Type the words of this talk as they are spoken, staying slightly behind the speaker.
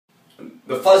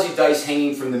the fuzzy dice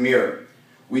hanging from the mirror.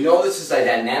 We know this is a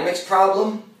dynamics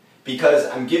problem because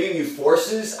I'm giving you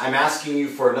forces, I'm asking you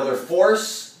for another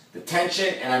force, the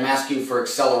tension, and I'm asking you for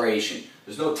acceleration.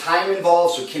 There's no time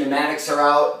involved, so kinematics are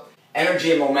out.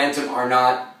 Energy and momentum are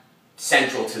not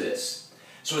central to this.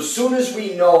 So as soon as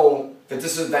we know that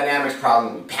this is a dynamics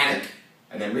problem, we panic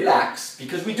and then relax,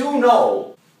 because we do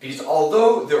know, because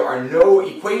although there are no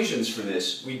equations for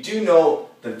this, we do know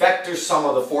the vector sum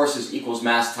of the forces equals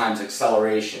mass times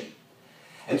acceleration.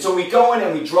 And so we go in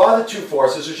and we draw the two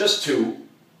forces, there's just two.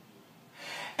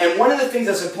 And one of the things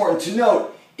that's important to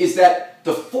note is that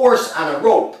the force on a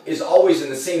rope is always in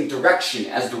the same direction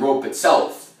as the rope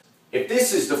itself. If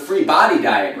this is the free body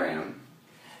diagram,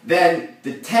 then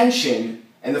the tension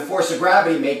and the force of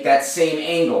gravity make that same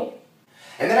angle.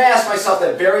 And then I ask myself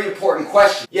that very important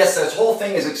question. Yes, this whole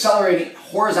thing is accelerating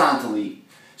horizontally.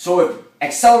 So if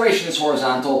acceleration is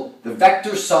horizontal, the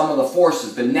vector sum of the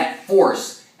forces, the net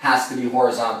force, has to be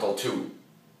horizontal too.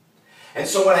 And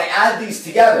so when I add these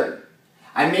together,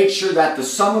 I make sure that the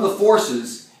sum of the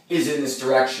forces is in this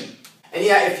direction. And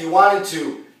yeah, if you wanted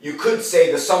to, you could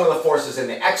say the sum of the forces in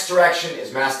the x direction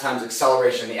is mass times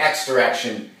acceleration in the x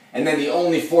direction, and then the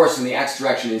only force in the x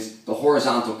direction is the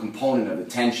horizontal component of the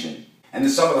tension. And the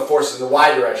sum of the forces in the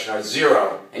y direction are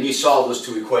 0, and you solve those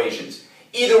two equations.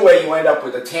 Either way, you end up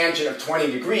with a tangent of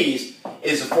 20 degrees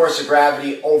is the force of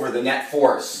gravity over the net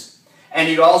force. And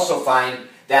you'd also find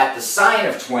that the sine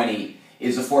of 20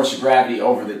 is the force of gravity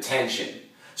over the tension.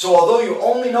 So although you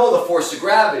only know the force of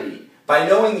gravity, by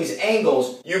knowing these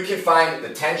angles, you can find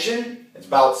the tension, it's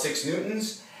about 6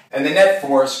 newtons, and the net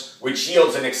force, which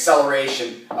yields an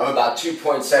acceleration of about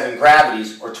 2.7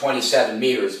 gravities, or 27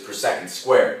 meters per second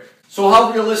squared. So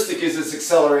how realistic is this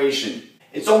acceleration?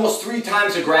 It's almost 3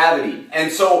 times the gravity.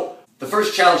 And so the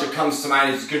first challenge that comes to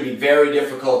mind is it's going to be very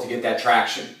difficult to get that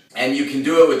traction. And you can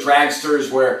do it with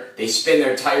dragsters where they spin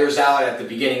their tires out at the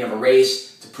beginning of a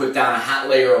race to put down a hot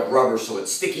layer of rubber so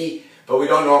it's sticky, but we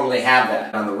don't normally have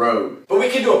that on the road. But we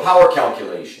can do a power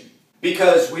calculation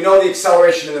because we know the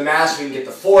acceleration of the mass, we can get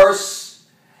the force,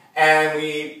 and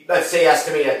we, let's say,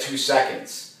 estimate at 2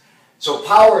 seconds. So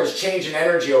power is change in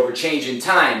energy over change in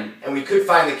time, and we could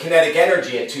find the kinetic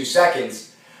energy at 2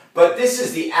 seconds, but this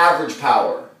is the average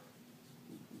power.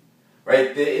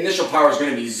 Right? The initial power is going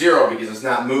to be 0 because it's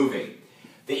not moving.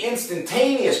 The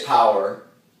instantaneous power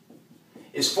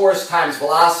is force times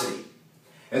velocity.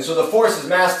 And so the force is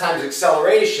mass times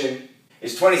acceleration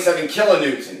is 27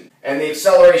 kilonewton. And the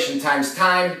acceleration times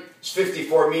time is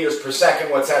 54 meters per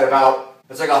second. What's that about?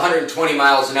 That's like 120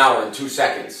 miles an hour in 2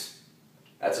 seconds.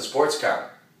 That's a sports car.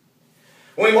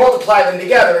 When we multiply them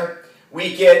together,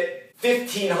 we get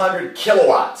 1,500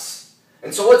 kilowatts.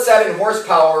 And so what's that in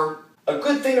horsepower? A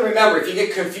good thing to remember if you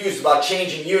get confused about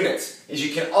changing units is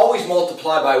you can always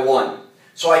multiply by 1.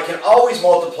 So I can always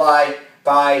multiply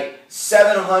by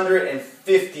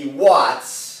 750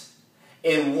 watts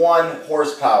in 1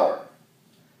 horsepower.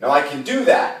 Now I can do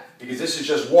that because this is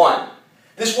just 1.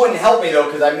 This wouldn't help me though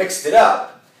because I mixed it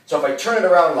up. So if I turn it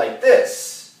around like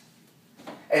this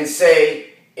and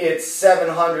say it's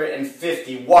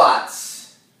 750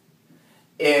 watts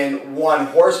in 1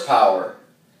 horsepower,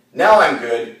 now I'm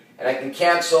good. And I can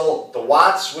cancel the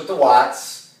watts with the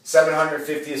watts.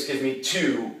 750, this gives me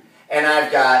 2. And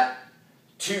I've got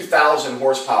 2,000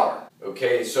 horsepower.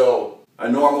 Okay, so a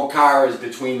normal car is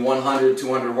between 100,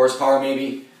 200 horsepower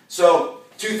maybe. So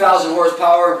 2,000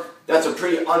 horsepower, that's a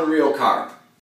pretty unreal car.